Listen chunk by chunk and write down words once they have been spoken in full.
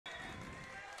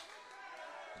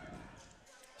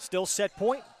Still set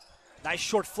point. Nice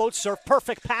short float serve.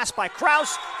 Perfect pass by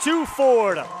Kraus to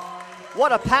Ford.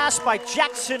 What a pass by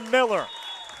Jackson Miller.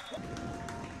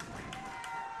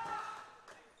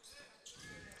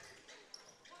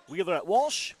 Wheeler at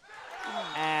Walsh.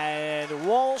 And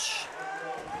Walsh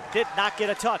did not get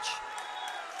a touch.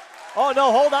 Oh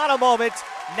no, hold on a moment.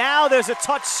 Now there's a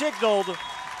touch signaled.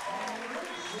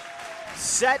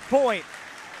 Set point.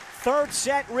 Third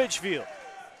set, Ridgefield.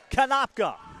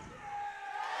 Konopka.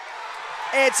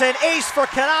 It's an ace for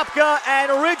Konopka,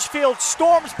 and Ridgefield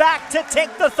storms back to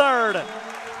take the third.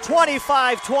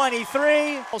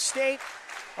 25-23. State,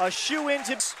 a shoe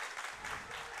into.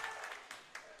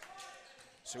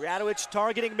 Suriadowicz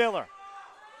targeting Miller.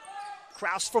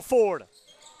 Kraus for Ford.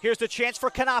 Here's the chance for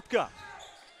Konopka.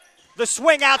 The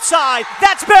swing outside,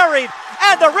 that's buried,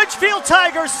 and the Ridgefield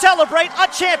Tigers celebrate a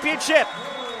championship.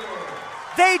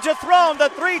 They dethrone the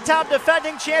three-time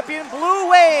defending champion Blue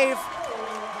Wave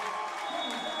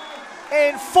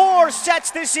in 4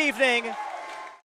 sets this evening.